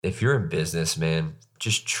if you're in business, man,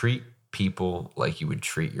 just treat people like you would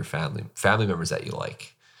treat your family members that you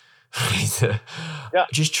like. Yeah.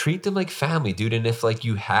 Just treat them like family, dude. And if like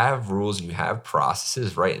you have rules and you have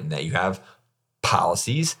processes, right, and that you have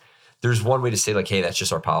policies, there's one way to say like, hey, that's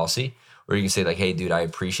just our policy. Or you can say like, hey, dude, I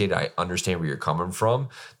appreciate it. I understand where you're coming from.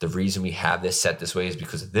 The reason we have this set this way is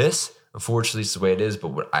because of this. Unfortunately, it's the way it is,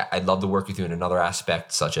 but I'd love to work with you in another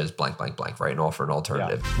aspect, such as blank, blank, blank, right? And offer an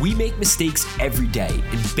alternative. Yeah. We make mistakes every day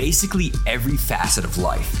in basically every facet of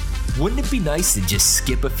life. Wouldn't it be nice to just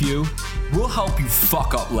skip a few? We'll help you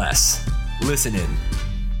fuck up less. Listen in.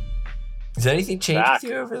 Has anything changed with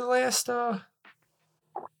you over the last?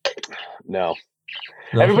 No.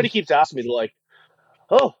 Everybody keeps asking me, like,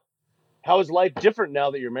 oh, how is life different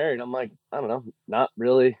now that you're married? I'm like, I don't know, not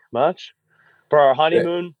really much. For our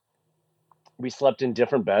honeymoon, we slept in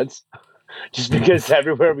different beds just because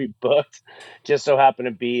everywhere we booked just so happened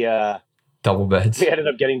to be double beds. We ended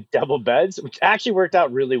up getting double beds, which actually worked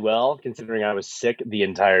out really well considering I was sick the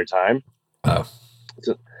entire time. Oh.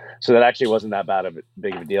 So that actually wasn't that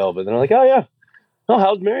big of a deal. But then I'm like, oh yeah. Oh,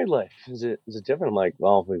 how's married life? Is it different? I'm like,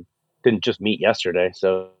 well, we didn't just meet yesterday,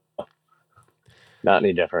 so not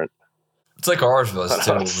any different. It's like ours was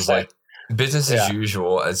too. It was like business as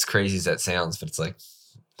usual, as crazy as that sounds, but it's like,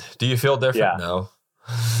 do you feel different? Yeah. No.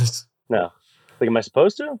 No. Like, am I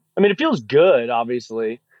supposed to? I mean, it feels good,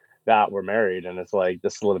 obviously, that we're married, and it's like the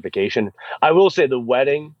solidification. I will say the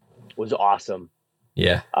wedding was awesome.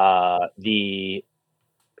 Yeah. We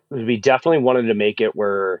definitely wanted to make it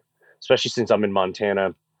where, especially since I'm in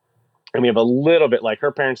Montana, and we have a little bit, like,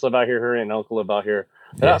 her parents live out here, her aunt and uncle live out here.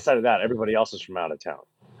 But outside of that, everybody else is from out of town.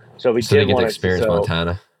 So we did get want to experience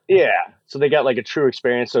Montana. Yeah. So they got like a true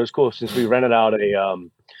experience. So it was cool since we rented out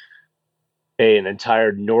an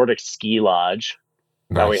entire Nordic ski lodge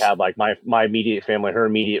that we had like my immediate family, her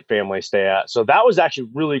immediate family stay at. So that was actually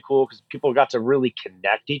really cool because people got to really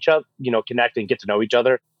connect and get to know each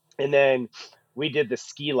other. And then we did the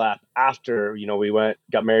ski lap after, we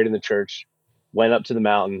got married in the church, went up to the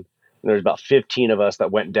mountain, and there was about 15 of us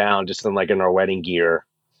that went down just in our wedding gear.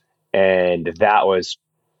 And that was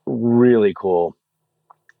really cool.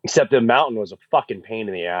 Except the mountain was a fucking pain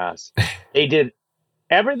in the ass. They did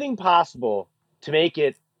everything possible to make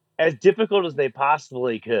it as difficult as they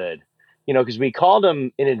possibly could, because we called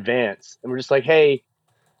them in advance and we're just like, hey,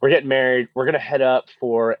 we're getting married. We're going to head up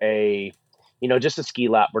for just a ski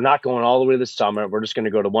lap. We're not going all the way to the summit. We're just going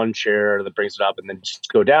to go to one chair that brings it up and then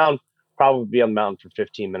just go down, probably be on the mountain for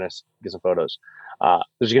 15 minutes, get some photos.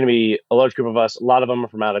 There's going to be a large group of us. A lot of them are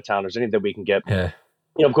from out of town. There's anything we can get. Yeah.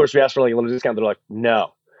 Of course, we asked for like a little discount. They're like,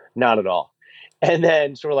 no, not at all. And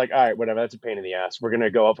then so we're like, all right, whatever. That's a pain in the ass. We're going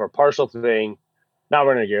to go up for a partial thing. Not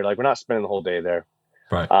running a gear. Like, we're not spending the whole day there.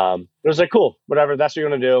 Right. It was like, cool, whatever. That's what you're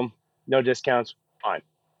going to do. No discounts. Fine.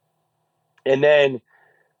 And then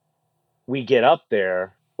we get up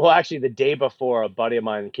there. Well, actually, the day before, a buddy of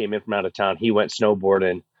mine came in from out of town. He went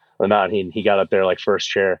snowboarding on the mountain. He got up there like first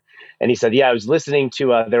chair. And he said, yeah, I was listening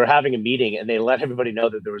to, they were having a meeting and they let everybody know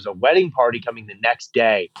that there was a wedding party coming the next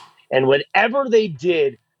day. And whenever they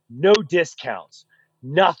did, no discounts,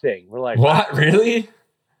 nothing. We're like, what? Really?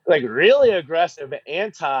 Like really aggressive,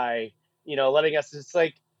 anti, letting us, it's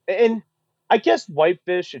like, and I guess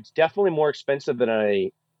Whitefish, it's definitely more expensive than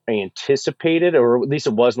I anticipated, or at least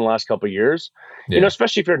it was in the last couple of years,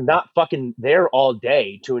 especially if you're not fucking there all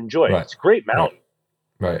day to enjoy it. It's a great mountain.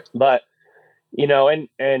 Right. But,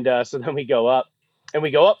 so then we go up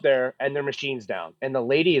there and their machine's down and the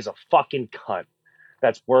lady is a fucking cunt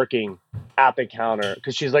that's working at the counter.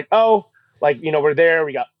 Cause she's like, oh, like, we're there.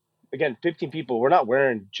 We got, again, 15 people. We're not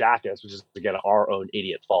wearing jackets, which is again, our own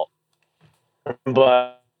idiot fault,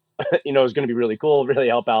 but it was going to be really cool, really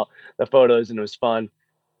help out the photos. And it was fun.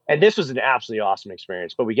 And this was an absolutely awesome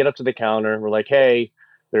experience, but we get up to the counter. We're like, hey,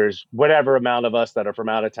 there's whatever amount of us that are from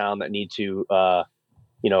out of town that need to,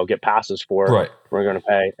 get passes for it. Right. We're going to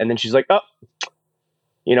pay. And then she's like, oh,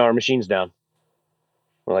 our machine's down.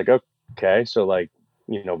 We're like, okay. So like,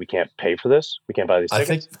 we can't pay for this. We can't buy these tickets.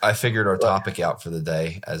 I think I figured our topic out for the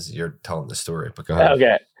day as you're telling the story, but go ahead.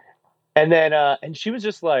 Okay. And then, and she was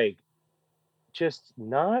just like, just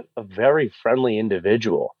not a very friendly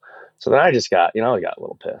individual. So then I just got, I got a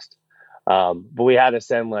little pissed. But we had to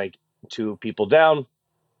send like 2 people down.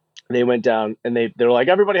 They went down and they were like,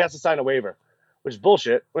 everybody has to sign a waiver, which is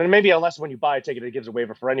bullshit. I mean, maybe unless when you buy a ticket, it gives a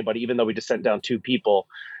waiver for anybody, even though we just sent down 2 people,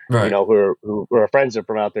 right, who are friends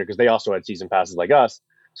from out there because they also had season passes like us.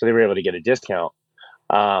 So they were able to get a discount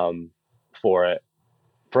for it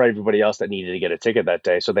for everybody else that needed to get a ticket that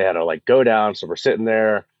day. So they had to like go down. So we're sitting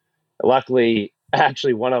there. Luckily,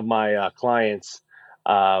 actually, one of my clients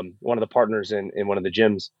one of the partners in one of the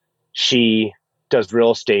gyms, she does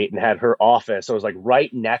real estate and had her office. So it was like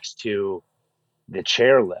right next to the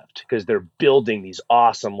chairlift because they're building these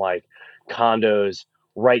awesome like condos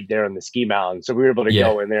right there in the ski mountain. So we were able to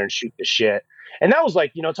go in there and shoot the shit. And that was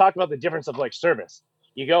like, talk about the difference of like service.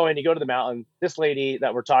 You go in, you go to the mountain. This lady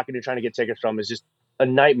that we're talking to, trying to get tickets from, is just a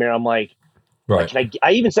nightmare. I'm like, right.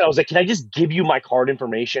 I even said, I was like, can I just give you my card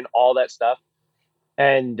information, all that stuff?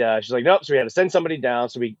 And she's like, nope. So we had to send somebody down.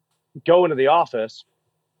 So we go into the office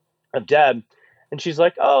of Deb, and she's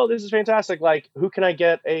like, oh, this is fantastic. Like, who can I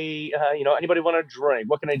get anybody want a drink?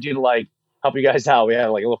 What can I do to like help you guys out? We had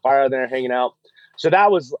like a little fire there hanging out. So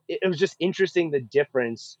it was just interesting, the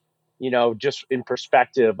difference, just in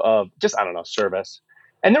perspective of just, I don't know, service.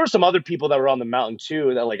 And there were some other people that were on the mountain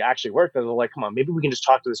too that like actually worked. That were like, come on, maybe we can just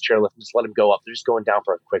talk to this chairlift and just let him go up. They're just going down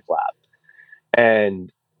for a quick lap.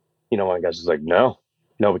 And, one guy was like, no,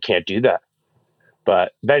 we can't do that.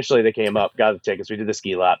 But eventually they came up, got the tickets. We did the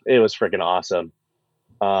ski lap. It was freaking awesome.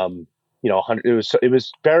 It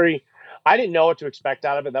was very, I didn't know what to expect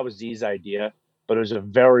out of it. That was Z's idea, but it was a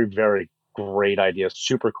very, very great idea.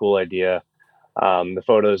 Super cool idea. The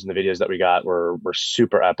photos and the videos that we got were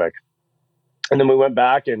super epic. And then we went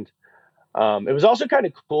back, and it was also kind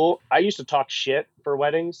of cool. I used to talk shit for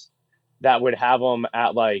weddings that would have them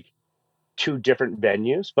at like 2 different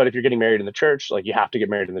venues. But if you're getting married in the church, like you have to get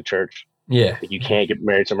married in the church. Yeah. Like, you can't get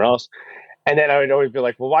married somewhere else. And then I would always be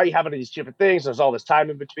like, well, why are you having these different things? There's all this time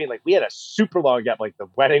in between. Like, we had a super long gap. Like, the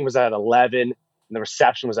wedding was at 11 and the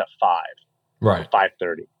reception was at 5. Right.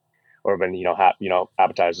 5:30. Or when,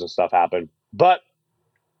 appetizers and stuff happened. But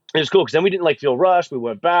it was cool because then we didn't like feel rushed. We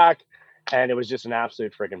went back, and it was just an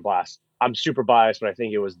absolute freaking blast. I'm super biased, but I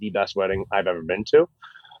think it was the best wedding I've ever been to.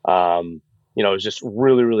 It was just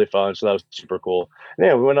really, really fun. So that was super cool. And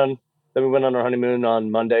yeah, we went on our honeymoon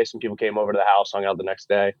on Monday. Some people came over to the house, hung out the next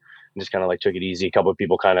day, and just kind of like took it easy. A couple of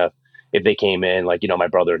people kind of, if they came in, like, my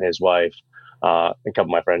brother and his wife, a couple of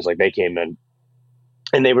my friends, like they came in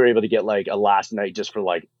and they were able to get like a last night just for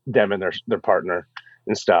like them and their partner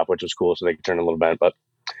and stuff, which was cool. So they could turn a little bit, but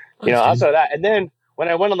outside of that. And then when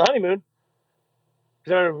I went on the honeymoon,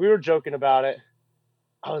 because we were joking about it,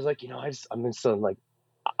 I was like, I'm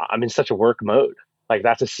in such a work mode. Like,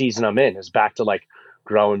 that's a season I'm in, is back to like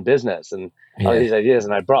growing business and all these ideas.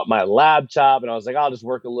 And I brought my laptop, and I was like, I'll just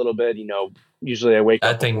work a little bit. Usually I wake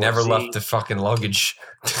up. That thing never left the fucking luggage.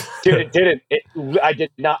 Dude, it didn't. I did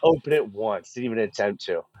not open it once. Didn't even attempt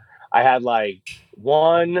to. I had like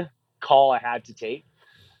one call I had to take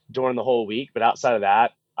during the whole week, but outside of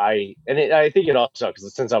that, I think it also,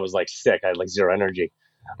 because since I was like sick, I had like zero energy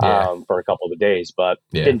for a couple of days, but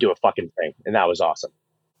didn't do a fucking thing, and that was awesome.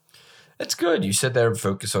 That's good. You sit there and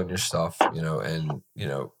focus on your stuff, and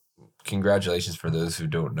congratulations for those who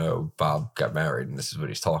don't know. Bob got married, and this is what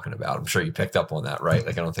he's talking about. I'm sure you picked up on that, right?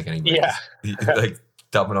 Like, I don't think anybody's like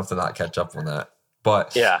dumb enough to not catch up on that.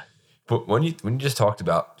 But but when you just talked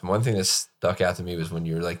about, one thing that stuck out to me was when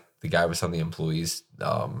you were like, the guy was telling the employees,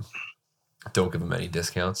 don't give them any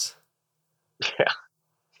discounts.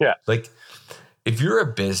 Yeah. Like, if you're a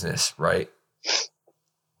business, right?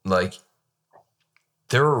 Like,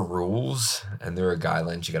 there are rules and there are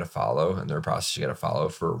guidelines you got to follow, and there are processes you got to follow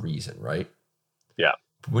for a reason, right? Yeah.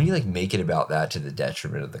 But when you like make it about that to the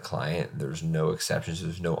detriment of the client, there's no exceptions,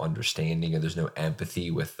 there's no understanding, or there's no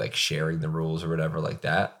empathy with like sharing the rules or whatever like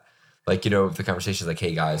that. Like, if the conversation is like,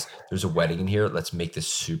 hey guys, there's a wedding in here, let's make this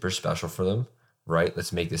super special for them, right?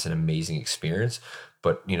 Let's make this an amazing experience.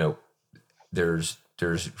 But, there's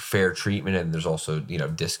fair treatment, and there's also,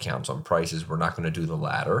 discounts on prices. We're not going to do the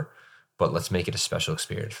latter, but let's make it a special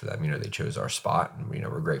experience for them. They chose our spot, and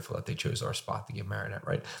we're grateful that they chose our spot to get married at,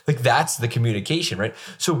 right? Like, that's the communication, right?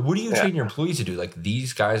 So what do you train your employees to do? Like,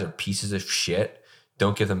 these guys are pieces of shit.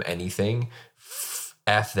 Don't give them anything.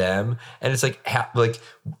 F them. And it's like,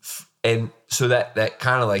 and so that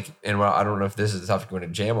kind of like, and well, I don't know if this is the topic you want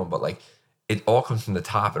to jam on, but like, it all comes from the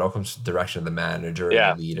top. It all comes from the direction of the manager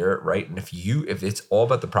and the leader, right? And if it's all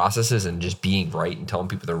about the processes and just being right and telling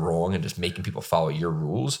people they're wrong and just making people follow your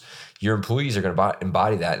rules, your employees are going to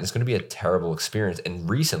embody that, and it's going to be a terrible experience. And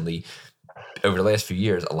recently, over the last few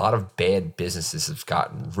years, a lot of bad businesses have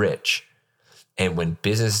gotten rich. And when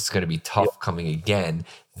business is going to be tough coming again,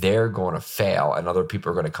 they're going to fail, and other people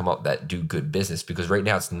are going to come up that do good business, because right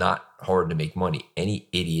now it's not hard to make money. Any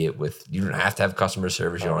idiot you don't have to have customer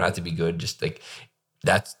service. You don't have to be good. Just like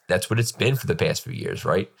that's what it's been for the past few years.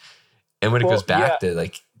 Right. And when it goes back to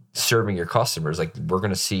like serving your customers, like, we're going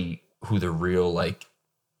to see who the real, like,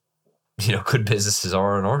 good businesses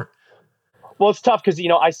are and aren't. Well, it's tough because,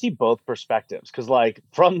 I see both perspectives, because like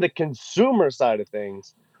from the consumer side of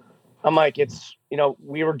things, I'm like,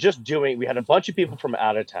 we had a bunch of people from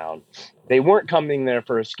out of town. They weren't coming there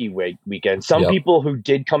for a ski weekend. Some people who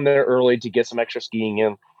did come there early to get some extra skiing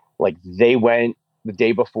in, like they went the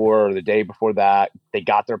day before or the day before that. They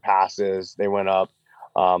got their passes. They went up.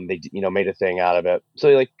 They made a thing out of it. So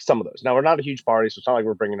like some of those. Now we're not a huge party, so it's not like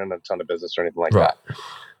we're bringing in a ton of business or anything like that.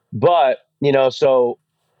 But from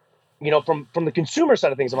the consumer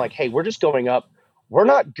side of things, I'm like, hey, we're just going up. We're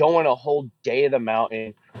not going a whole day of the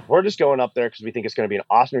mountain. We're just going up there because we think it's going to be an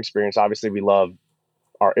awesome experience. Obviously, we love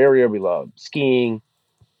our area. We love skiing.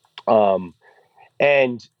 And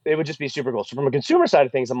it would just be super cool. So from a consumer side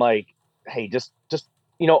of things, I'm like, hey, just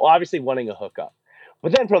obviously wanting a hookup.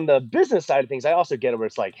 But then from the business side of things, I also get it where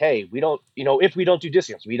it's like, hey, we don't, if we don't do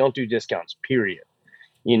discounts, we don't do discounts, period.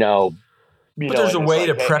 But there's a way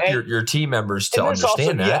to prep your team members to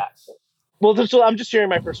understand that. Yeah. Well, so I'm just sharing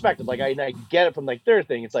my perspective. Like I get it from like their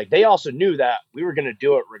thing. It's like they also knew that we were going to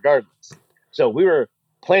do it regardless. So we were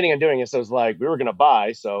planning on doing it. So it's like we were going to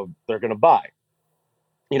buy, so they're going to buy.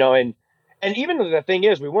 And even the thing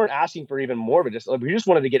is, we weren't asking for even more, but we just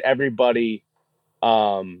wanted to get everybody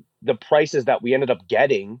the prices that we ended up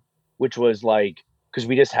getting, which was like, because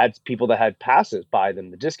we just had people that had passes buy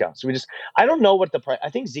them the discounts. So I don't know what the price. I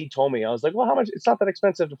think Z told me. I was like, well, how much? It's not that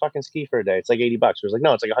expensive to fucking ski for a day. It's like $80. He was like,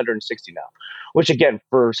 no, it's like $160 now, which again,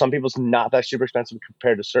 for some people, it's not that super expensive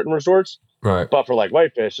compared to certain resorts. Right. But for like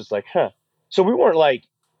Whitefish, it's like, huh. So we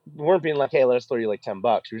weren't being like, hey, let us throw you like $10.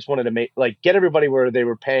 We just wanted to get everybody where they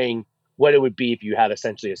were paying what it would be if you had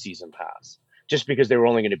essentially a season pass, just because they were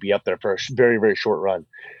only going to be up there for a very, very short run.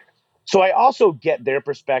 So I also get their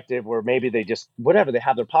perspective where maybe they just, whatever, they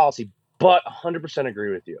have their policy, but 100%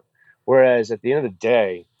 agree with you. Whereas at the end of the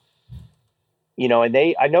day, and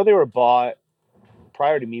I know they were bought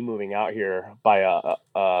prior to me moving out here by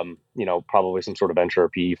probably some sort of venture or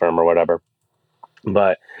PE firm or whatever.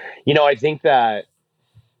 But, I think that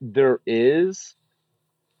there is,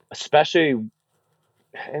 especially,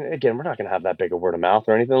 and again, we're not going to have that big a word of mouth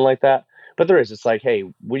or anything like that, but there is, it's like, hey,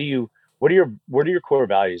 what are your core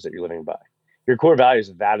values that you're living by? Your core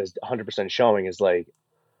values that is 100% showing is like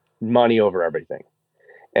money over everything.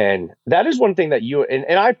 And that is one thing that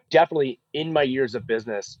and I've definitely in my years of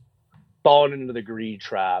business fallen into the greed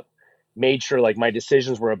trap, made sure like my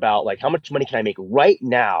decisions were about like how much money can I make right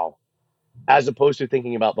now, as opposed to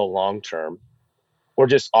thinking about the long term, or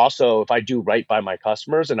just also if I do right by my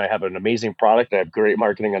customers and I have an amazing product, I have great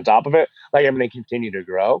marketing on top of it, like I'm going to continue to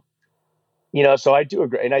grow. So I do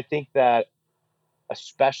agree. And I think that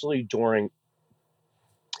especially during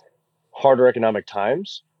harder economic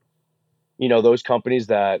times, those companies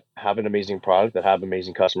that have an amazing product, that have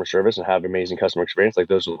amazing customer service and have amazing customer experience, like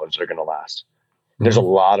those are the ones that are going to last. Mm-hmm. There's a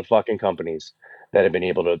lot of fucking companies that have been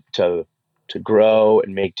able to grow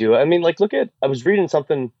and make do. I mean, like, I was reading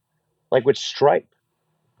something like with Stripe.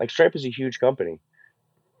 Like Stripe is a huge company,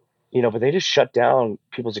 but they just shut down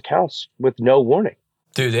people's accounts with no warning.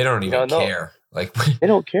 Dude, they don't even care. Like they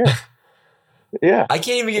don't care. Yeah, I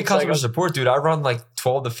can't even get customer support, dude. I run like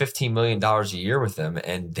 $12 to $15 million a year with them,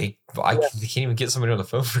 and they can't even get somebody on the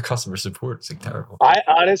phone for customer support. It's like terrible. I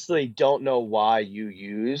honestly don't know why you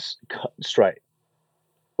use Stripe.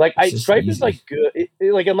 Like Stripe is like good,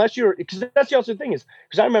 unless you're, because that's the other thing is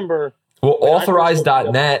because I remember. Well,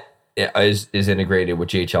 Authorize.net is integrated with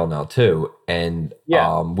JHL now too, and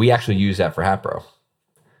we actually use that for Hatbro.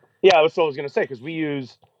 Yeah, that's what I was going to say, because we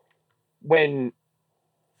use, when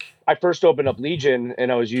I first opened up Legion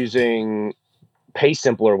and I was using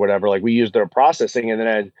PaySimple or whatever, like we used their processing, and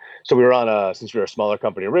then so we were since we were a smaller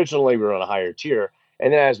company originally, we were on a higher tier,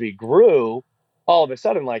 and then as we grew, all of a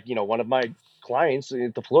sudden, like, one of my clients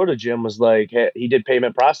at the Florida gym was like, hey, he did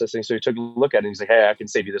payment processing, so he took a look at it and he's like, hey, I can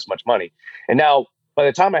save you this much money. And now by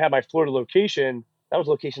the time I had my Florida location, that was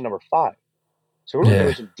location number 5, so we're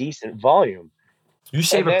doing some decent volume. You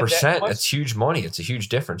save a percent. That's huge money. It's a huge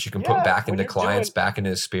difference. You can put back into clients, back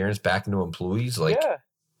into experience, back into employees.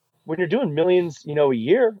 When you're doing millions, a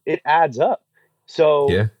year, it adds up.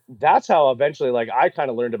 So that's how eventually, like, I kind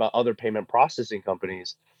of learned about other payment processing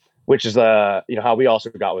companies, which is, how we also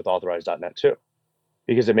got with Authorize.net too,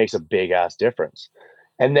 because it makes a big ass difference.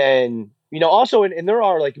 And then, also, and there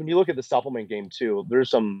are, like, when you look at the supplement game too,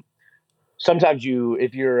 there's sometimes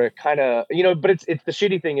if you're a kind of, but it's the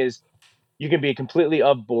shitty thing is, you can be completely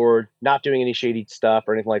aboard, not doing any shady stuff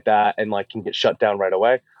or anything like that, and like can get shut down right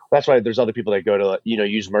away. That's why there's other people that go to,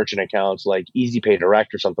 use merchant accounts like Easy Pay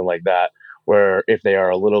Direct or something like that, where if they are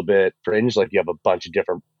a little bit fringe, like you have a bunch of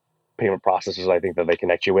different payment processors, I think, that they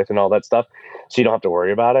connect you with and all that stuff. So you don't have to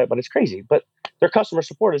worry about it, but it's crazy. But their customer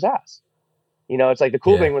support is ass. It's like the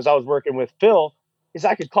cool thing was I was working with Phil is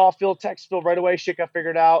I could call Phil, text Phil right away. Shit got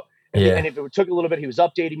figured out. And if it took a little bit, he was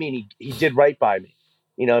updating me, and he did right by me.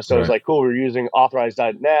 So it was like, cool, we're using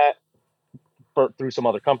authorized.net through some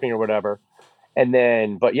other company or whatever. And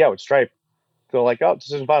then, but yeah, with Stripe, they're like, oh,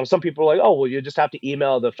 this isn't fine. Some people are like, oh, well, you just have to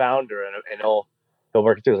email the founder and he'll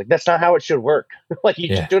work it through. Like, that's not how it should work. Like,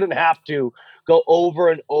 you shouldn't have to go over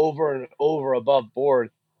and over and over above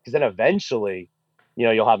board, because then eventually,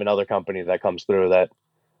 you'll have another company that comes through that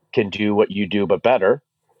can do what you do, but better,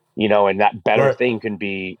 and that better thing can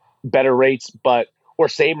be better rates, or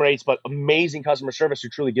same rates, but amazing customer service who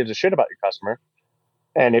truly gives a shit about your customer.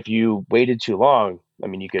 And if you waited too long, I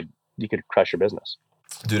mean, you could crush your business.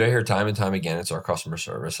 Dude, I hear time and time again, it's our customer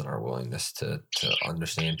service and our willingness to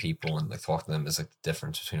understand people and like talk to them is like the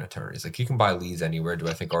difference between attorneys. Like, you can buy leads anywhere. Do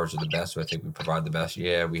I think ours are the best? Do I think we provide the best?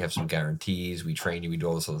 Yeah, we have some guarantees. We train you. We do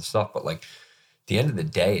all this other stuff. But like, at the end of the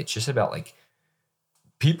day, it's just about like,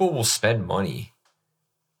 people will spend money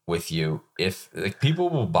with you if like people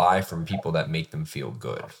will buy from people that make them feel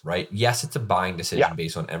good, right? Yes, it's a buying decision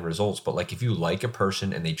based on end results, but like, if you like a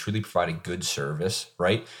person and they truly provide a good service,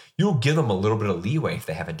 right, you'll give them a little bit of leeway if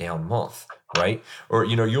they have a down month, right? Or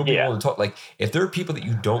you'll be able to talk. Like, if there are people that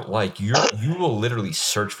you don't like, you will literally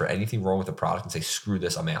search for anything wrong with the product and say, screw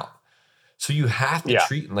this, I'm out. So you have to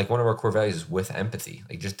treat, like, one of our core values is with empathy.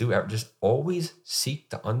 Like, just always seek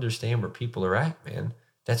to understand where people are at, man.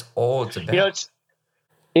 That's all it's about. It's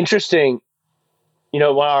interesting. One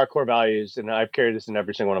of our core values, and I've carried this in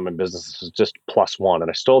every single one of my businesses, is just +1. And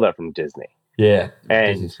I stole that from Disney. Yeah.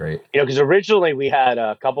 And, Disney's great. because originally we had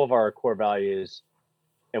a couple of our core values,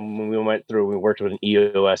 and when we worked with an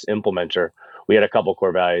EOS implementer, we had a couple of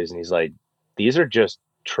core values, and he's like, these are just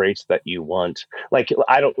traits that you want. Like, it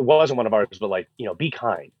wasn't one of ours, but like, be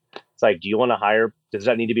kind. It's like, do you want to hire, does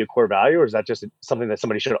that need to be a core value, or is that just something that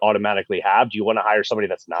somebody should automatically have? Do you want to hire somebody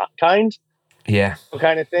that's not kind? Yeah.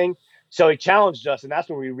 Kind of thing. So he challenged us, and that's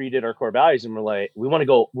when we redid our core values, and we're like, we want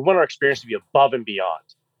our experience to be above and beyond.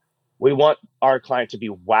 We want our client to be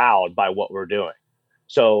wowed by what we're doing.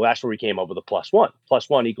 So that's where we came up with a +1.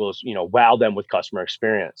 +1 equals, wow them with customer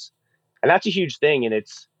experience. And that's a huge thing. And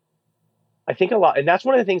I think a lot, and that's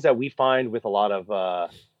one of the things that we find with a lot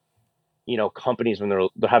of, companies when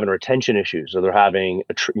they're having retention issues, or they're having,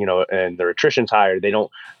 and their attrition's higher, they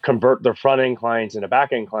don't convert their front end clients into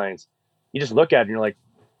back end clients. You just look at it and you're like,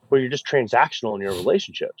 well, you're just transactional in your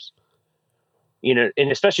relationships, and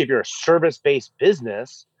especially if you're a service-based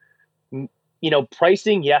business,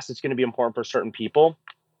 pricing, yes, it's going to be important for certain people,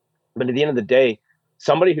 but at the end of the day,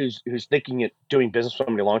 somebody who's thinking of doing business with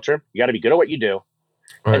somebody long-term, you got to be good at what you do.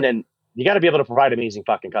 Right. And then you got to be able to provide amazing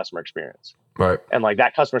fucking customer experience. Right. And like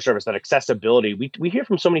that customer service, that accessibility, we hear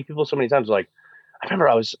from so many people so many times. Like, I remember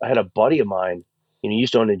I had a buddy of mine, he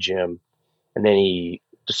used to own a gym, and then he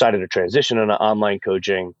decided to transition into online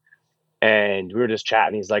coaching, and we were just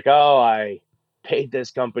chatting. He's like, oh, I paid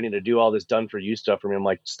this company to do all this done for you stuff for me. I'm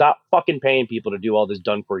like, stop fucking paying people to do all this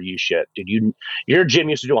done for you shit. Dude, your gym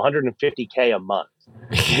used to do $150K a month.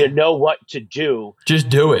 You know what to do. Just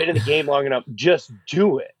do it. Been in the game long enough. Just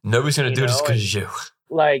do it. Nobody's going to do it just because you.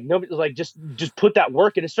 Like, nobody, like, just put that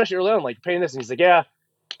work in, especially early on, like, paying this. And he's like, yeah.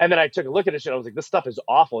 And then I took a look at it. I was like, this stuff is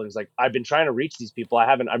awful. And he's like, I've been trying to reach these people. I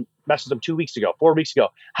messaged them 2 weeks ago, 4 weeks ago.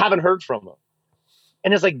 Haven't heard from them.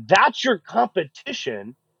 And it's like, that's your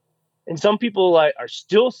competition. And some people are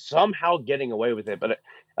still somehow getting away with it, but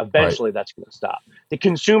eventually that's going to stop. The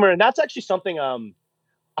consumer, and that's actually something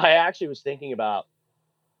I actually was thinking about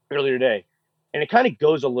earlier today, and it kind of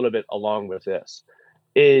goes a little bit along with this,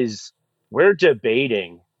 is we're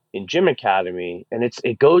debating in Gym Academy, and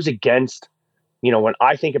it goes against, when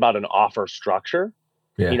I think about an offer structure,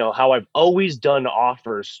 how I've always done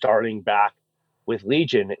offers starting back with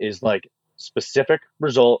Legion is like specific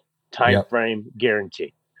result, time frame,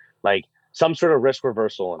 guarantee. Like some sort of risk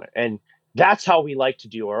reversal in it. And that's how we like to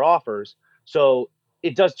do our offers. So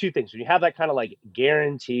it does two things. When you have that kind of like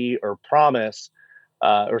guarantee or promise,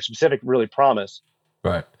 or specific really promise,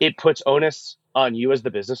 right, it puts onus on you as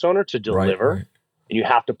the business owner to deliver. Right. And you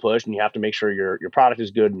have to push, and you have to make sure your product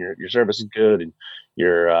is good and your service is good and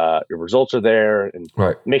your results are there, and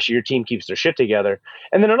make sure your team keeps their shit together.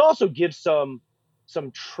 And then it also gives some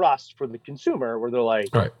trust for the consumer, where they're like,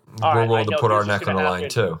 right, we're willing to put our neck on the line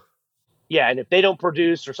too. Yeah, and if they don't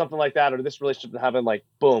produce or something like that, or this relationship having, like,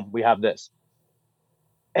 boom, we have this.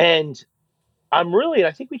 And I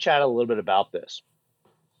think we chatted a little bit about this.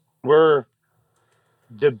 We're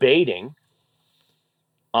debating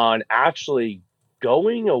on actually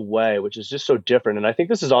going away, which is just so different. And I think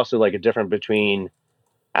this is also like a different between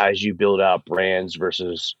as you build out brands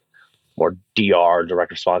versus more DR,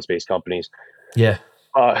 direct response based companies. Yeah.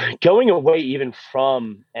 Going away even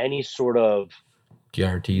from any sort of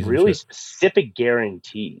guarantees, really specific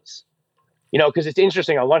guarantees. You know, because it's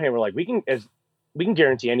interesting. On one hand, we're like, we can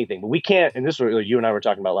guarantee anything, but we can't. And this is what you and I were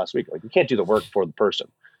talking about last week. Like, we can't do the work for the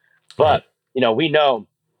person. But Right. you know, we know,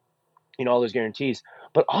 all those guarantees.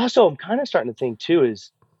 But also, I'm kind of starting to think too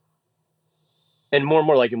is, and more and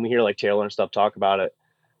more, like when we hear like Taylor and stuff talk about it,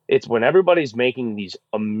 it's when everybody's making these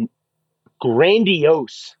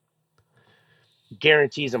grandiose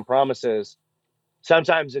guarantees and promises.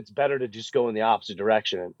 Sometimes it's better to just go in the opposite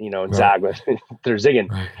direction, and zag with their zigging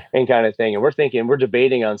and kind of thing. And we're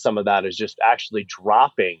debating on some of that as just actually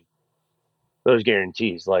dropping those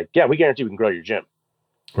guarantees. Like, yeah, we guarantee we can grow your gym.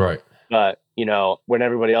 Right. But, when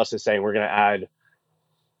everybody else is saying we're going to add,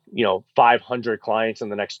 500 clients in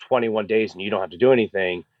the next 21 days and you don't have to do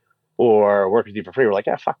anything or work with you for free, we're like,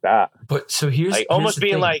 yeah, fuck that. But so here's like, almost the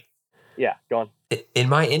being thing. like, yeah, go on. In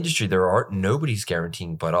my industry, nobody's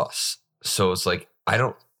guaranteeing but us. So it's like,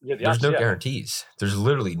 there's no guarantees. There's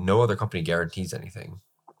literally no other company guarantees anything.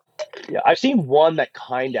 Yeah. I've seen one that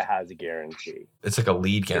kind of has a guarantee. It's like a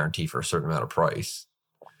lead guarantee for a certain amount of price.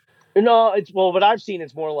 No, what I've seen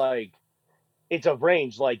is more like it's a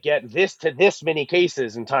range, like get this to this many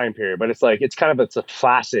cases in time period. But it's like, it's a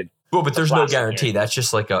flaccid. Well, but there's no guarantee. That's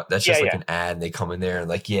just like an ad. And they come in there and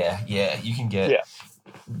like, you can get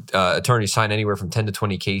attorneys sign anywhere from 10 to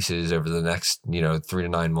 20 cases over the next, 3 to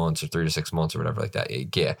 9 months or 3 to 6 months or whatever like that.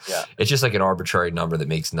 Yeah. It's just like an arbitrary number that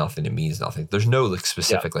makes nothing. It means nothing. There's no like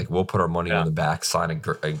specific, like we'll put our money on the back, sign an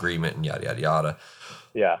agreement and yada, yada, yada.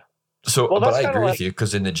 Yeah. So, but I agree with you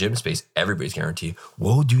because in the gym space, everybody's guaranteed,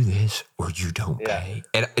 we'll do this or you don't pay.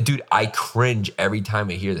 And dude, I cringe every time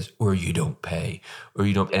I hear this, or you don't pay, or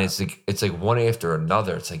you don't. And it's like one after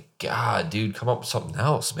another. It's like, God, dude, come up with something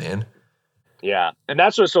else, man. Yeah. And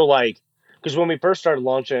that's what's so like, because when we first started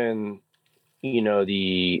launching,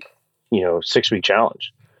 the 6-week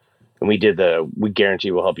challenge, and we guarantee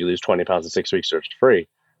we'll help you lose 20 pounds in 6 weeks, so it's free.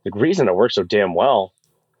 The reason it worked so damn well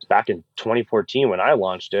is back in 2014 when I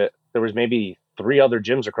launched it, there was maybe 3 other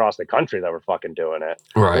gyms across the country that were fucking doing it.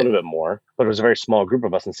 Right. A little bit more, but it was a very small group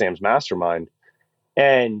of us in Sam's mastermind.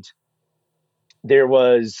 And there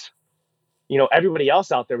was, everybody else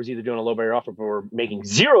out there was either doing a low barrier offer, but we're making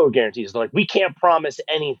 0 guarantees. They're like, we can't promise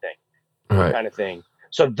anything, kind of thing.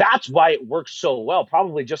 So that's why it works so well.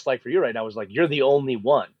 Probably just like for you right now, is like, you're the only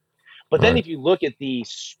one. But then if you look at the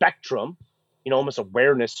spectrum, almost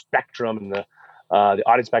awareness spectrum and the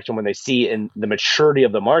audience spectrum, when they see in the maturity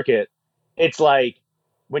of the market, it's like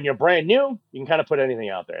when you're brand new, you can kind of put anything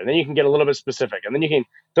out there, and then you can get a little bit specific, and then you can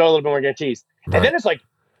throw a little bit more guarantees. And then it's like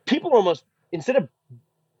people are almost,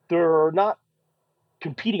 they're not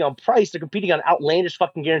competing on price, they're competing on outlandish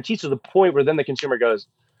fucking guarantees to the point where then the consumer goes,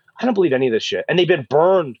 I don't believe any of this shit. And they've been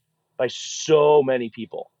burned by so many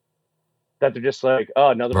people that they're just like, oh,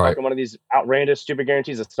 another fucking one of these outlandish stupid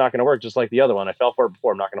guarantees. It's not going to work just like the other one. I fell for it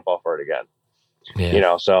before. I'm not going to fall for it again.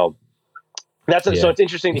 Yeah. So that's so it's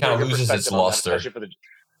interesting. It kind of loses its luster.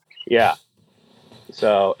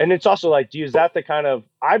 So, and it's also like, is that the kind of,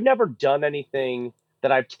 I've never done anything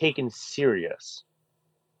that I've taken serious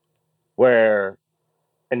where,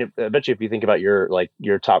 and I bet you if you think about your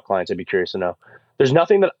top clients, I'd be curious to know, there's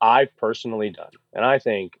nothing that I've personally done. And I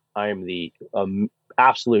think I am the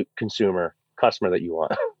absolute customer that you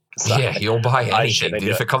want. You'll buy anything, dude.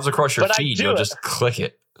 If it comes across your feed, you'll just click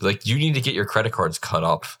it. Like, you need to get your credit cards cut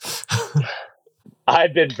up.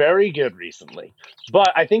 I've been very good recently,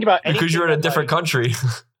 but I think about because you're in a different country.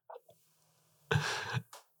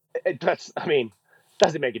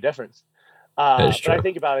 Doesn't make a difference. But I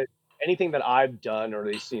think about it, anything that I've done, or at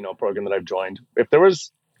least, program that I've joined, if there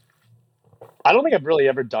was, I don't think I've really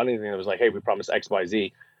ever done anything that was like, hey, we promise X, Y,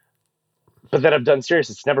 Z. But that I've done serious,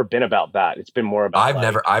 it's never been about that. It's been more about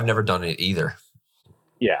I've never done it either.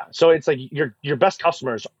 Yeah. So it's like your best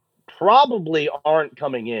customers probably aren't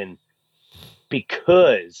coming in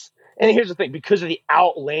because, and here's the thing, because of the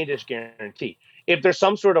outlandish guarantee. If there's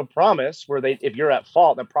some sort of promise where if you're at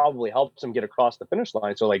fault, that probably helps them get across the finish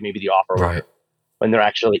line. So like maybe the offer when they're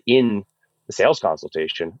actually in the sales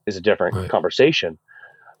consultation is a different conversation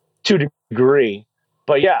to a degree.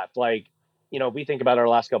 But yeah, like, we think about our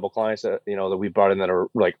last couple of clients that, that we brought in that are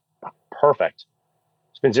like perfect.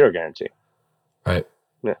 It's been 0 guarantee. Right.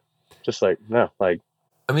 Yeah. Just like, no, like,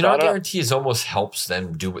 I mean, our guarantees almost helps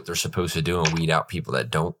them do what they're supposed to do and weed out people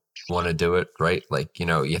that don't want to do it, right? Like, you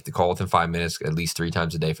have to call within 5 minutes at least 3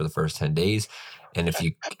 times a day for the first 10 days. And if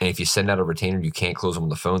you send out a retainer, you can't close them on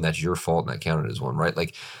the phone. That's your fault, and that counted as one, right?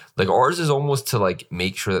 Like ours is almost to like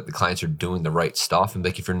make sure that the clients are doing the right stuff. And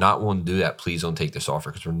like, if you're not willing to do that, please don't take this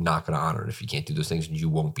offer because we're not going to honor it. If you can't do those things, you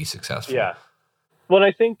won't be successful. Yeah. Well,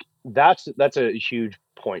 I think that's a huge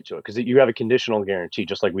point to it because you have a conditional guarantee,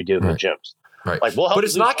 just like we do in the gyms. Right. Like, we'll help but you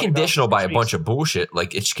it's lose not 20 pounds conditional in by 6 a weeks. bunch of bullshit.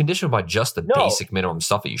 Like, it's conditional by just the basic minimum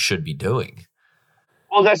stuff that you should be doing.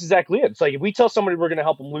 Well, that's exactly it. It's like if we tell somebody we're going to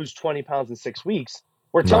help them lose 20 pounds in 6 weeks,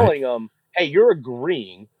 we're telling them, hey, you're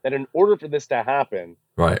agreeing that in order for this to happen,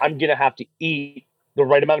 I'm going to have to eat the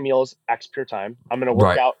right amount of meals, X per time. I'm going to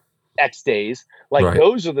work out X days. Like,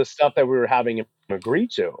 those are the stuff that we were having him agree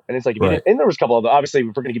to. And it's like, if you didn't, and there was a couple of, obviously, if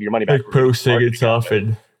we're going to give you your money back. Like posting and stuff.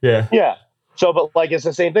 And yeah. So, but like, it's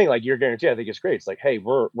the same thing. Like, your guarantee, I think it's great. It's like, hey,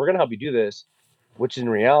 we're going to help you do this, which in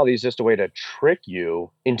reality is just a way to trick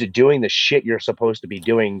you into doing the shit you're supposed to be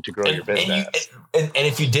doing to grow your business. And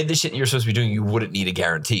if you did the shit you're supposed to be doing, you wouldn't need a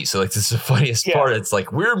guarantee. So, like, this is the funniest part. It's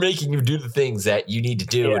like, we're making you do the things that you need to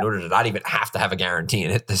do in order to not even have to have a guarantee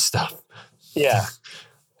and hit this stuff. Yeah.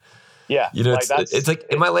 You know, it's like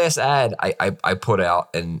in my last ad, I put out,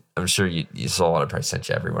 and I'm sure you saw it. I probably sent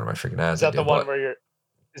you every one of my freaking ads. Is that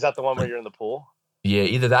the one where you're in the pool? Yeah,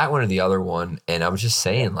 either that one or the other one. And I was just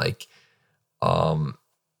saying, like,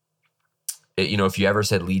 you know, if you ever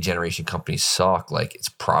said lead generation companies suck, like, it's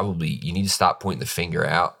probably, you need to stop pointing the finger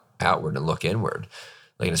outward and look inward.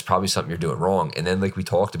 Like, and it's probably something you're doing wrong. And then, like we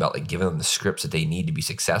talked about, like, giving them the scripts that they need to be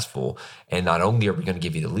successful. And not only are we going to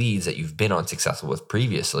give you the leads that you've been unsuccessful with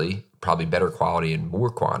previously, probably better quality and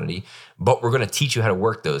more quantity, but we're going to teach you how to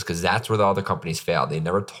work those, because that's where the other companies failed. They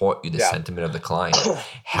never taught you the sentiment of the client,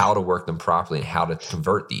 how to work them properly and how to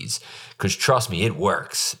convert these. Because trust me, it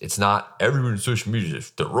works. It's not everyone in social media,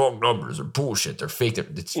 the wrong numbers are bullshit. They're fake.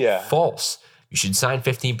 It's false. You should sign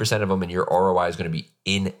 15% of them and your ROI is going to be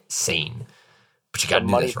insane. But you got to do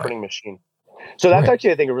this right. Money printing machine. So that's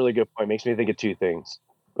actually, I think, a really good point. It makes me think of two things.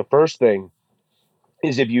 The first thing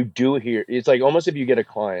is, if you do hear, it's like almost if you get a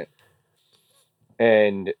client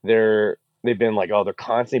and they've been like, oh, they're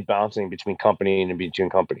constantly bouncing between company and between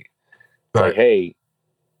company. It's like, hey,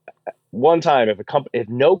 one time if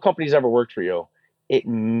no company's ever worked for you, it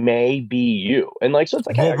may be you. And like, so it's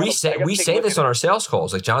like, well, hey, we say this on our sales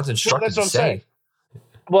calls. Like, John's instructed to say.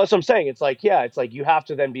 Well, that's what I'm saying. It's like, it's like you have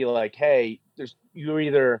to then be like, hey,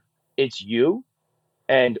 it's you,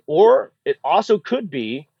 or it also could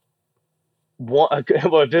be one.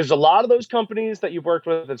 Well, if there's a lot of those companies that you've worked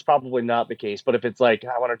with, it's probably not the case. But if it's like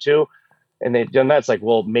one or two, and they've done that, it's like,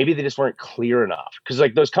 well, maybe they just weren't clear enough. Because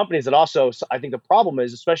like those companies that also, I think the problem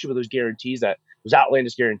is, especially with those guarantees, those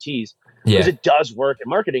outlandish guarantees, because it does work in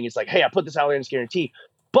marketing. It's like, hey, I put this outlandish guarantee,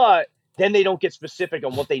 but then they don't get specific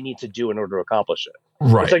on what they need to do in order to accomplish it.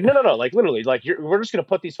 Right. It's like, no. Like, literally, like, we're just going to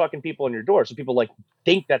put these fucking people in your door. So people, like,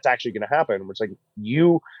 think that's actually going to happen. It's like,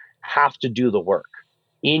 you have to do the work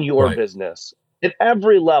in your business at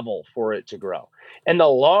every level for it to grow. And the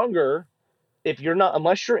longer,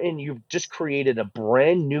 unless you've just created a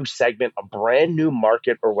brand new segment, a brand new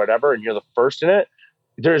market or whatever, and you're the first in it,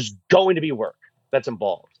 there's going to be work that's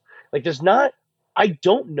involved. Like, I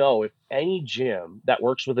don't know if any gym that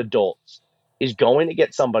works with adults is going to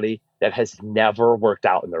get somebody that has never worked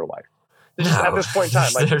out in their life. At this point in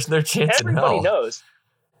time, like, there's no chance. Everybody knows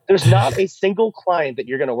there's not a single client that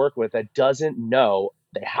you're going to work with that doesn't know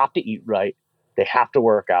they have to eat right, they have to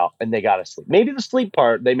work out, and they got to sleep. Maybe the sleep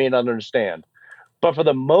part they may not understand, but for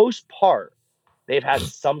the most part, they've had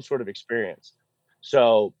some sort of experience.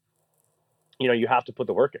 So, you have to put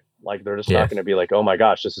the work in. Like, they're just not going to be like, oh my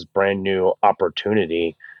gosh, this is brand new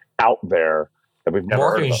opportunity out there that we've never heard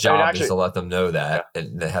of. Marketing's job is to let them know that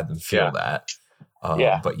and have them feel that.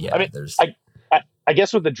 But I mean, there's. I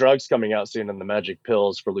guess with the drugs coming out soon and the magic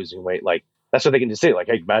pills for losing weight, like, that's what they can just say. Like,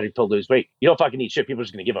 hey, magic pill, lose weight. You don't fucking eat shit. People are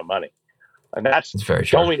just going to give them money, and that's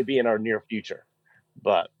going to be in our near future.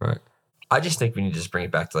 But I just think we need to just bring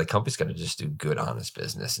it back to, like, companies got to just do good, honest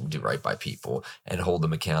business and do right by people and hold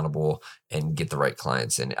them accountable and get the right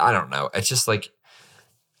clients. And I don't know. It's just like,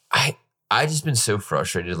 I just been so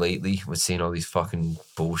frustrated lately with seeing all these fucking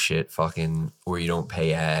bullshit where you don't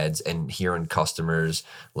pay ads and hearing customers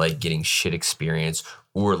like getting shit experience,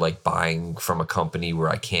 or like buying from a company where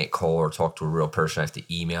I can't call or talk to a real person. I have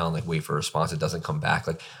to email and like wait for a response. It doesn't come back.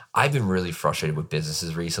 Like, I've been really frustrated with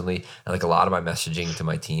businesses recently. And like, a lot of my messaging to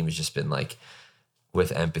my team has just been like,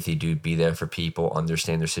 with empathy, dude, be there for people,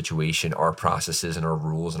 understand their situation. Our processes and our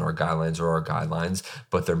rules and our guidelines are our guidelines,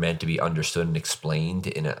 but they're meant to be understood and explained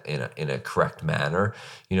in a correct manner,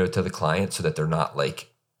 to the client, so that they're not like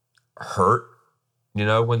hurt,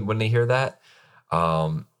 when they hear that.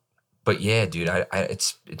 But yeah, dude,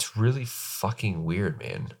 it's really fucking weird,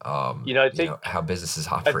 man. I think how businesses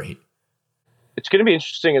operate. It's going to be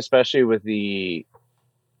interesting, especially with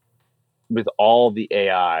all the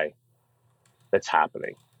AI that's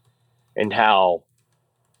happening, and how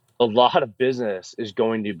a lot of business is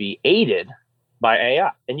going to be aided by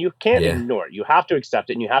AI, and you can't ignore it. You have to accept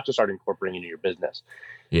it, and you have to start incorporating it into your business.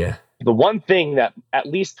 Yeah. The one thing that, at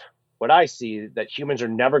least what I see, that humans are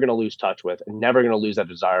never going to lose touch with and never going to lose that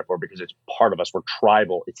desire for, because it's part of us, we're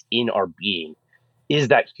tribal, it's in our being, is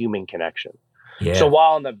that human connection. Yeah. So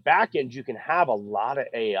while on the back end, you can have a lot of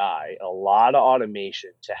AI, a lot of automation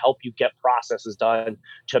to help you get processes done,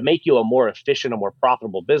 to make you a more efficient, a more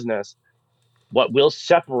profitable business, what will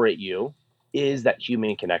separate you is that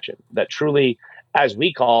human connection, that truly, as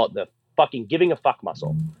we call it, the fucking giving a fuck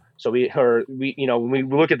muscle. So we, when we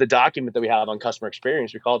look at the document that we have on customer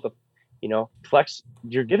experience, we call it the, flex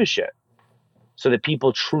your give a shit, so that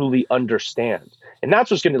people truly understand. And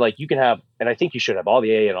that's what's going to, like, you can have, and I think you should have all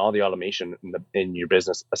the AI and all the automation in your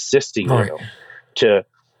business assisting you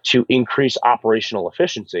to increase operational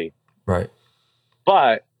efficiency. Right.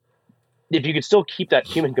 But if you could still keep that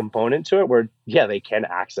human component to it, where, they can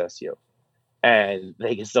access you and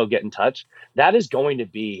they can still get in touch, that is going to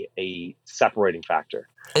be a separating factor.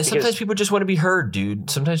 And sometimes people just want to be heard,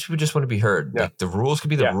 dude. Sometimes people just want to be heard. Yeah. Like, the rules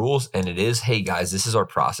could be the rules, and it is, hey guys, this is our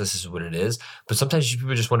process, this is what it is. But sometimes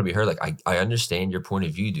people just want to be heard. Like, I understand your point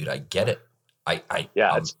of view, dude. I get it.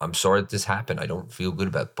 I'm sorry that this happened. I don't feel good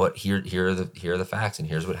about it. But here are the facts, and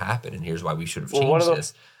here's what happened, and here's why we should have changed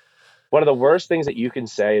this. One of the worst things that you can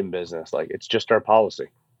say in business, like, it's just our policy.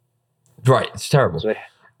 Right. It's terrible. So,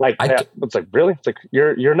 it's like, really? It's like,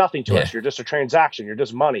 you're nothing to us. You're just a transaction. You're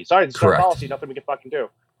just money. Sorry, this is our policy. Nothing we can fucking do.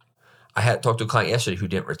 I had talked to a client yesterday who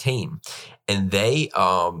didn't retain, and they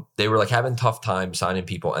were like having tough time signing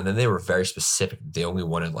people, and then they were very specific. They only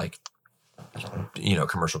wanted, like,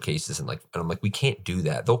 commercial cases, and I'm like, we can't do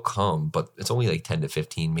that. They'll come, but it's only like 10 to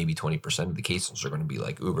 15, maybe 20% of the cases are going to be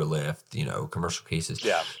like Uber, Lyft, commercial cases.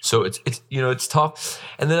 Yeah. So it's tough.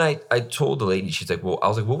 And then I told the lady, she's like, I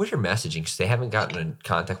was like, what was your messaging? Because they haven't gotten in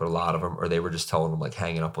contact with a lot of them, or they were just telling them, like,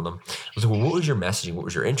 hanging up on them. I was like, well, what was your messaging? What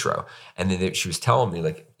was your intro? And then she was telling me,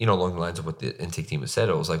 like, along the lines of what the intake team had said.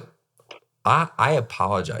 I was like, I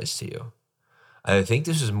apologize to you. I think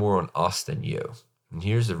this is more on us than you. And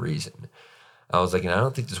here's the reason. I was like, and I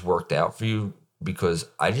don't think this worked out for you, because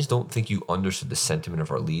I just don't think you understood the sentiment of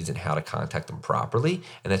our leads and how to contact them properly.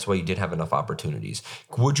 And that's why you didn't have enough opportunities.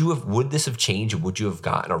 Would this have changed? Would you have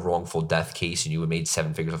gotten a wrongful death case and you would have made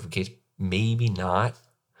 7 figures off the case? Maybe not.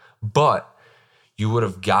 But you would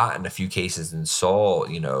have gotten a few cases and saw,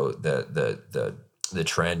 the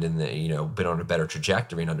trend, and been on a better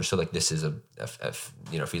trajectory, and understood, like, this is a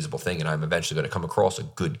feasible thing, and I'm eventually going to come across a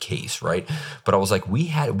good case, right? But I was like, we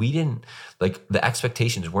didn't, like, the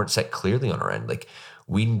expectations weren't set clearly on our end. Like,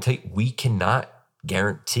 we cannot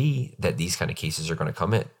guarantee that these kind of cases are going to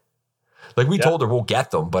come in. Like, we told her we'll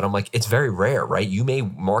get them, but I'm like, it's very rare, right? You may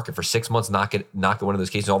market for 6 months, not get one of those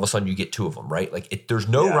cases, and all of a sudden you get 2 of them, right? Like, there's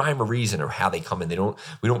no rhyme or reason or how they come in.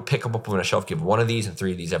 We don't pick them up on a shelf, give 1 of these and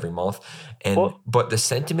 3 of these every month. But the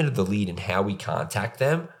sentiment of the lead and how we contact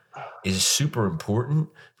them is super important,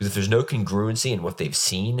 because if there's no congruency in what they've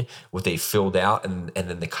seen, what they've filled out, and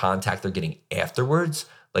then the contact they're getting afterwards,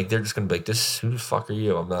 like, they're just going to be like, who the fuck are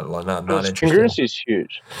you? I'm not interested. Congruency is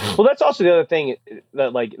huge. Well, that's also the other thing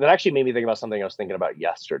that actually made me think about something I was thinking about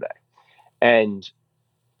yesterday. And,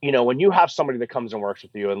 when you have somebody that comes and works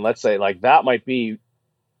with you, and let's say, like, that might be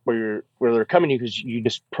where they're coming to you because you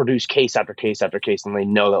just produce case after case after case, and they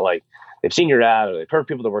know that, like, they've seen your ad, or they've heard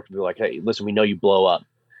people that work with you, like, hey, listen, we know you blow up,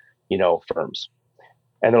 firms.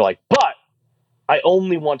 And they're like, but I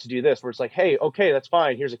only want to do this, where it's like, hey, okay, that's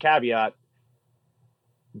fine. Here's a caveat.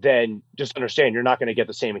 Then just understand, you're not going to get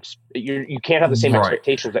the same. You can't have the same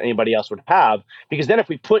expectations that anybody else would have, because then if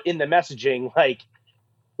we put in the messaging like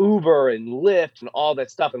Uber and Lyft and all that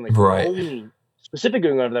stuff, and like only specifically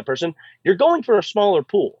going over that person, you're going for a smaller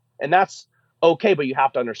pool, and that's okay. But you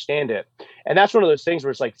have to understand it, and that's one of those things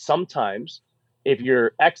where it's like, sometimes if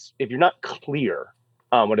you're not clear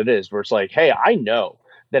on what it is, where it's like, hey, I know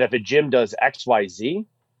that if a gym does XYZ,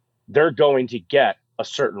 they're going to get a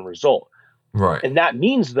certain result. Right. And that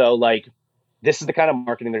means, though, like, this is the kind of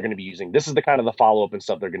marketing they're going to be using. This is the kind of the follow-up and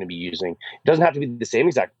stuff they're going to be using. It doesn't have to be the same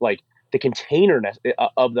exact, like, the container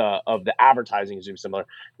of the advertising is similar.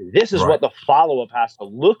 This is what the follow-up has to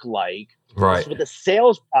look like. Right. This is what the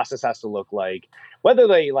sales process has to look like. Whether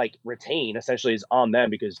they, like, retain essentially is on them,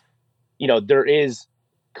 because,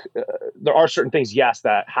 there are certain things, yes,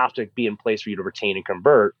 that have to be in place for you to retain and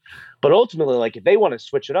convert. But ultimately, like, if they want to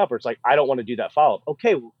switch it up, or it's like, I don't want to do that follow-up.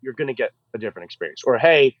 Okay, well, you're going to get a different experience. Or,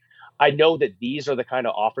 hey, I know that these are the kind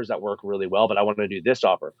of offers that work really well, but I want to do this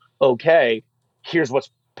offer. Okay, here's what's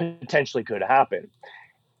potentially could happen.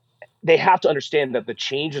 They have to understand that the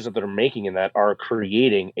changes that they're making in that are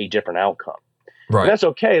creating a different outcome. Right. And that's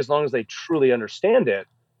okay, as long as they truly understand it.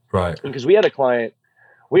 Right. Because we had a client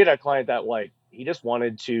that like, he just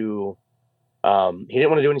wanted to, he didn't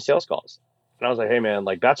want to do any sales calls. And I was like, hey man,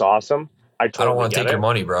 like that's awesome. I don't want to take your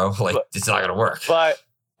money, bro. Like it's not going to work. But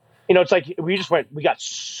it's like, we got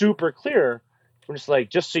super clear. We're just like,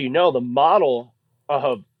 just so you know, the model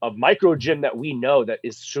of a micro gym that we know that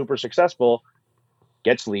is super successful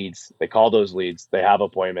gets leads. They call those leads, they have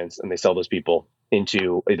appointments, and they sell those people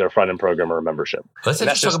into either a front-end program or a membership. Let's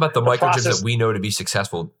just talk about the micro gyms that we know to be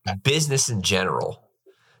successful. Business in general.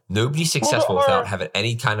 Nobody's successful without having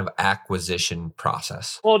any kind of acquisition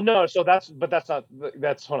process. Well, no. So let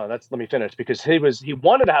me finish, because he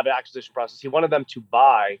wanted to have an acquisition process. He wanted them to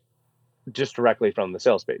buy just directly from the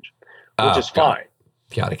sales page, which is fine.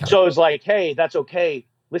 Got it. So it's like, hey, that's okay.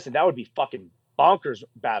 Listen, that would be fucking bonkers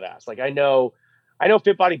badass. Like I know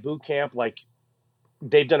Fit Body Boot Camp, like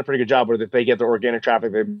they've done a pretty good job where if they get their organic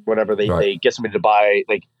traffic, they get somebody to buy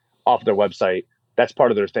like off their website. That's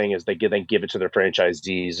part of their thing, is they give it to their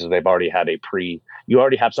franchisees. They've already had you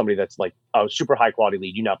already have somebody that's like a super high quality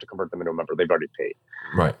lead. You don't have to convert them into a member. They've already paid.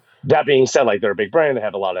 Right. That being said, like they're a big brand. They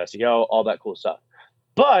have a lot of SEO, all that cool stuff.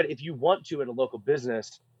 But if you want to, in a local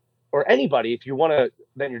business or anybody, if you want to,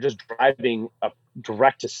 then you're just driving a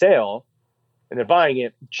direct to sale and they're buying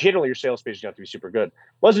it. Generally, your sales page is going to have to be super good.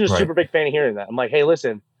 Wasn't a super big fan of hearing that. I'm like, hey,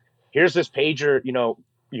 listen, here's this pager.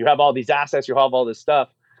 You have all these assets. You have all this stuff.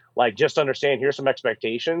 Like, just understand, here's some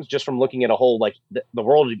expectations just from looking at a whole, like the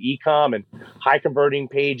world of e-com and high converting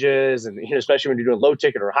pages. And, especially when you're doing low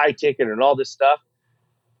ticket or high ticket and all this stuff.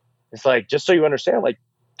 It's like, just so you understand, like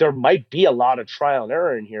there might be a lot of trial and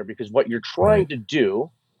error in here, because what you're trying to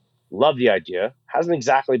do, love the idea, hasn't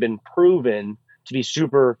exactly been proven to be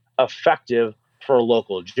super effective for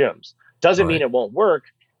local gyms. Doesn't mean it won't work.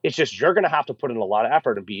 It's just, you're going to have to put in a lot of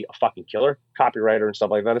effort and be a fucking killer copywriter and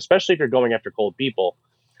stuff like that, especially if you're going after cold people.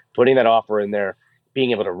 Putting that offer in there,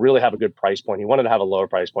 being able to really have a good price point. He wanted to have a lower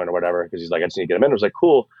price point or whatever, because he's like, I just need to get him in. It was like,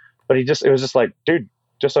 cool. But it was just like, dude,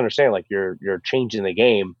 just understand, like you're changing the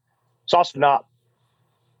game. It's also not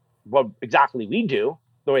what exactly we do,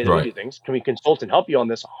 the way that we do things. Can we consult and help you on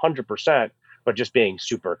this 100%, but just being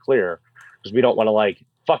super clear, because we don't want to like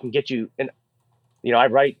fucking get you. And, I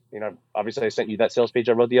write, obviously I sent you that sales page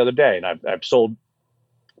I wrote the other day, and I've sold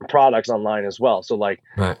products online as well. So like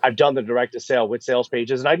I've done the direct to sale with sales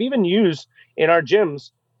pages, and I've even used in our gyms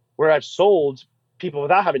where I've sold people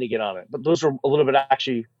without having to get on it. But those are a little bit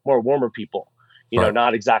actually more warmer people,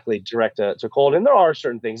 not exactly direct to cold. And there are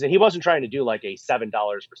certain things, and he wasn't trying to do like a $7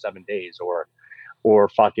 for 7 days or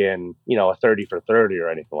fucking, a 30 for 30 or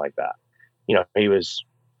anything like that. He was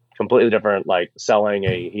completely different, like selling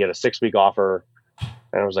he had a 6-week offer.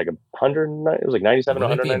 And it was like 100. It was like 97 to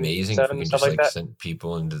 197. It'd be amazing if we can just send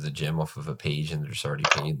people into the gym off of a page and they're just already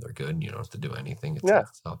paid. They're good. And you don't have to do anything.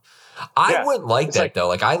 I wouldn't like that though.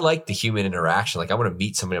 Like I like the human interaction. Like I want to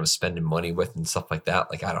meet somebody I'm spending money with and stuff like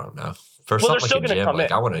that. Like I don't know. For something like a gym,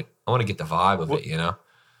 like I want to get the vibe of it.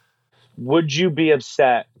 Would you be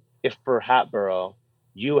upset if for Hatboro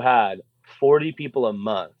you had 40 people a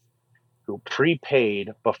month who prepaid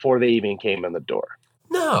before they even came in the door?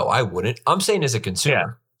 No, I wouldn't. I'm saying as a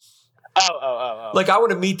consumer. Yeah. Oh. Like I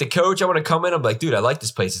want to meet the coach. I want to come in. I'm like, dude, I like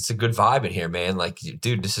this place. It's a good vibe in here, man. Like,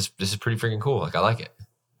 dude, this is pretty freaking cool. Like, I like it.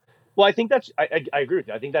 Well, I think I agree with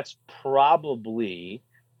you. I think that's probably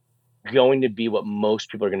going to be what most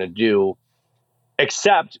people are going to do,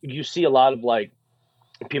 except you see a lot of like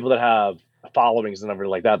people that have followings and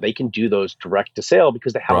everything like that. They can do those direct to sale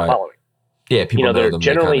because they have a following. Yeah, people know they're them,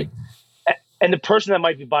 generally. And the person that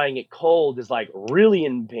might be buying it cold is like really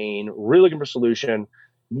in pain, really looking for a solution,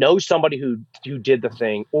 knows somebody who did the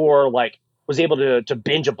thing, or like was able to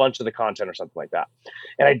binge a bunch of the content or something like that.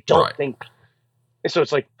 And I don't think so.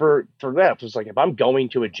 It's like for that, it's like if I'm going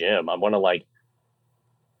to a gym, I want to like,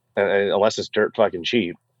 unless it's dirt fucking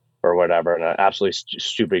cheap or whatever, and an absolutely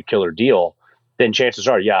stupid killer deal, then chances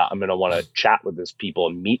are, I'm going to want to chat with these people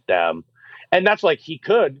and meet them. And that's like, he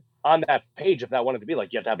could, on that page, if that wanted to be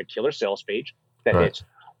like, you have to have a killer sales page that hits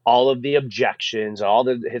all of the objections,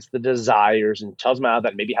 hits the desires, and tells them how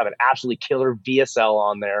that maybe have an absolutely killer VSL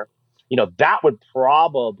on there. That would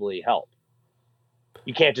probably help.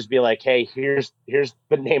 You can't just be like, hey, here's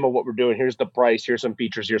the name of what we're doing. Here's the price. Here's some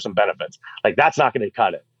features. Here's some benefits. Like that's not going to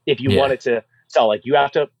cut it. If you want it to sell, like you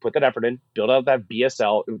have to put that effort in, build out that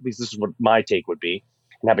VSL. At least this is what my take would be,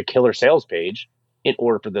 and have a killer sales page in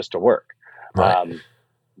order for this to work.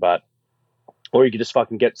 Or you could just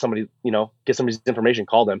fucking get somebody's information,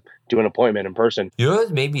 call them, do an appointment in person. You know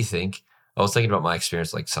what made me think? I was thinking about my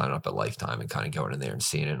experience, like signing up at Lifetime and kind of going in there and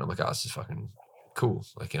seeing it. And I'm like, oh, this is fucking cool.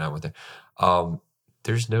 Like, I went there.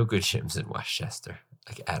 There's no good gyms in Westchester.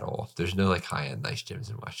 like at all. There's no like high end nice gyms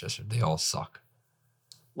in Westchester. They all suck.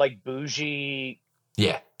 Like bougie.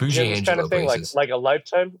 Yeah, bougie Angelo kind of thing, places. Like a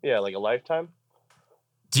Lifetime. Yeah, like a Lifetime.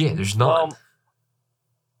 Yeah, there's not.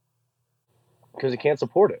 Because it can't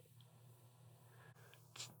support it.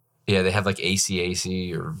 Yeah, they have like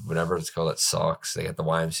ACAC or whatever it's called. That sucks. They got the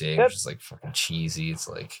YMCA, which is like fucking cheesy. It's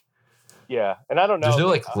like, yeah, and I don't know. There's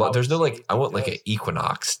no like. I want like an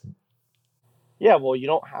Equinox. Yeah, well, you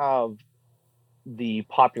don't have the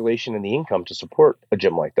population and the income to support a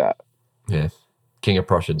gym like that. Yeah, King of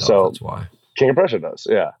Prussia does. So, that's why King of Prussia does.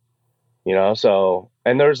 Yeah, so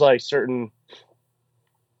and there's like certain,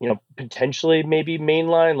 potentially maybe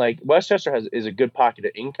mainline, like Westchester is a good pocket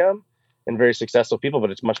of income and very successful people, but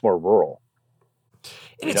it's much more rural.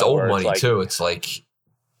 And it's old money too. It's like,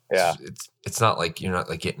 yeah, it's not like you're not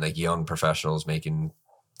like getting like young professionals making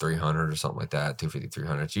 300 or something like that, 250,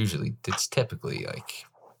 300. It's typically like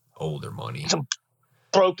older money. Some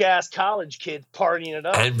broke ass college kids partying it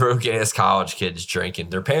up. And broke ass college kids drinking.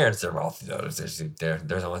 Their parents are wealthy though. They're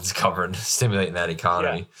the ones covering, stimulating that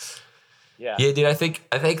economy. Yeah, dude. I think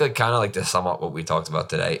like kind of like to sum up what we talked about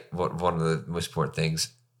today. One of the most important things: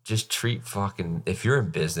 just treat if you're in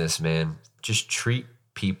business, man, just treat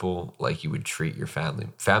people like you would treat your family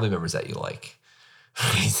members that you like.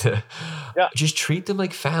 Yeah. Just treat them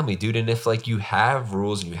like family, dude. And if like you have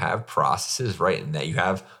rules and you have processes, right, and that you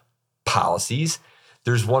have policies,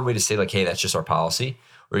 there's one way to say like, hey, that's just our policy.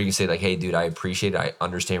 Or you can say like, hey, dude, I appreciate it. I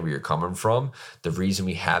understand where you're coming from. The reason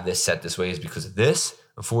we have this set this way is because of this.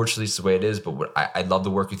 Unfortunately, it's the way it is, but I'd love to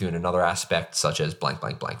work with you in another aspect, such as blank,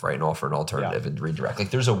 blank, blank, right? And offer an alternative and redirect.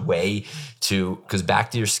 Like there's a way to, because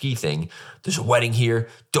back to your ski thing, there's a wedding here.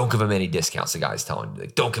 Don't give them any discounts. The guy's telling you,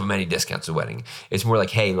 like, don't give them any discounts at the wedding. It's more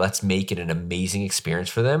like, hey, let's make it an amazing experience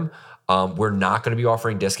for them. We're not going to be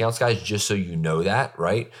offering discounts, guys, just so you know that,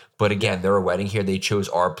 right? But again, they're a wedding here. They chose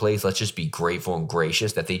our place. Let's just be grateful and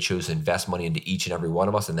gracious that they chose to invest money into each and every one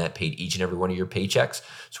of us, and that paid each and every one of your paychecks.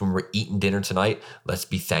 So when we're eating dinner tonight, let's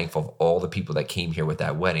be thankful of all the people that came here with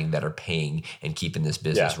that wedding that are paying and keeping this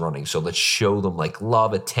business running. So let's show them like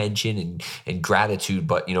love, attention, and gratitude,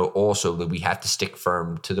 but also that we have to stick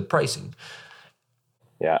firm to the pricing.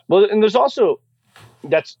 Yeah. Well, and there's also,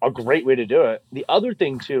 that's a great way to do it. The other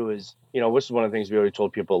thing too is, this is one of the things we always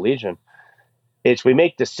told people at Legion. It's we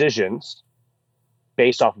make decisions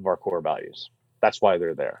based off of our core values. That's why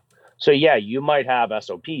they're there. So yeah, you might have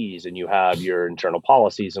SOPs and you have your internal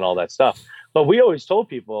policies and all that stuff. But we always told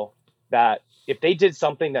people that if they did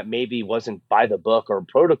something that maybe wasn't by the book or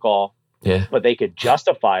protocol, but they could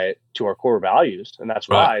justify it to our core values, and that's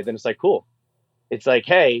why, then it's like, cool. It's like,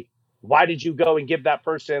 hey, why did you go and give that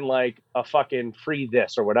person like a fucking free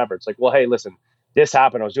this or whatever? It's like, well, hey, listen, this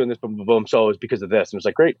happened. I was doing this, boom, boom, boom. So it was because of this. And it's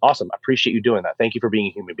like, great, awesome. I appreciate you doing that. Thank you for being a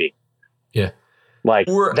human being. Yeah. Like,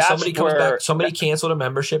 or somebody comes back, somebody canceled a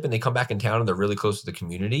membership and they come back in town and they're really close to the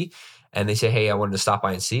community. And they say, hey, I wanted to stop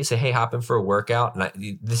by and see. Say, hey, hop in for a workout.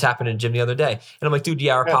 And this happened in the gym the other day. And I'm like, dude,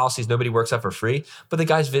 our policies, nobody works out for free. But the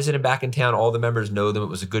guy's visiting back in town. All the members know them. It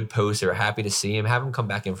was a good post. They were happy to see him. Have him come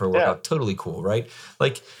back in for a workout. Totally cool, right?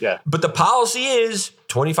 Like, but the policy is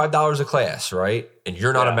 $25 a class, right? And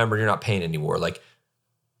you're not a member. You're not paying anymore. Like,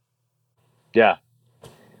 yeah,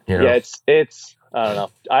 it's I don't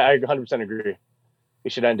know. I 100% agree. We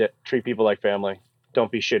should end it. Treat people like family.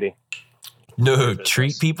 Don't be shitty. No,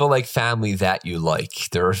 treat people like family that you like.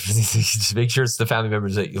 Just make sure it's the family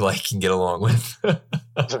members that you like and get along with.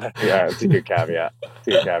 Yeah, it's a good caveat.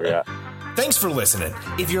 Thanks for listening.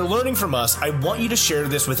 If you're learning from us, I want you to share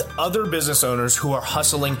this with other business owners who are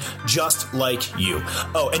hustling just like you.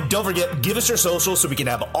 Oh, and don't forget, give us your social so we can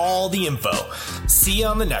have all the info. See you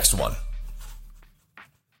on the next one.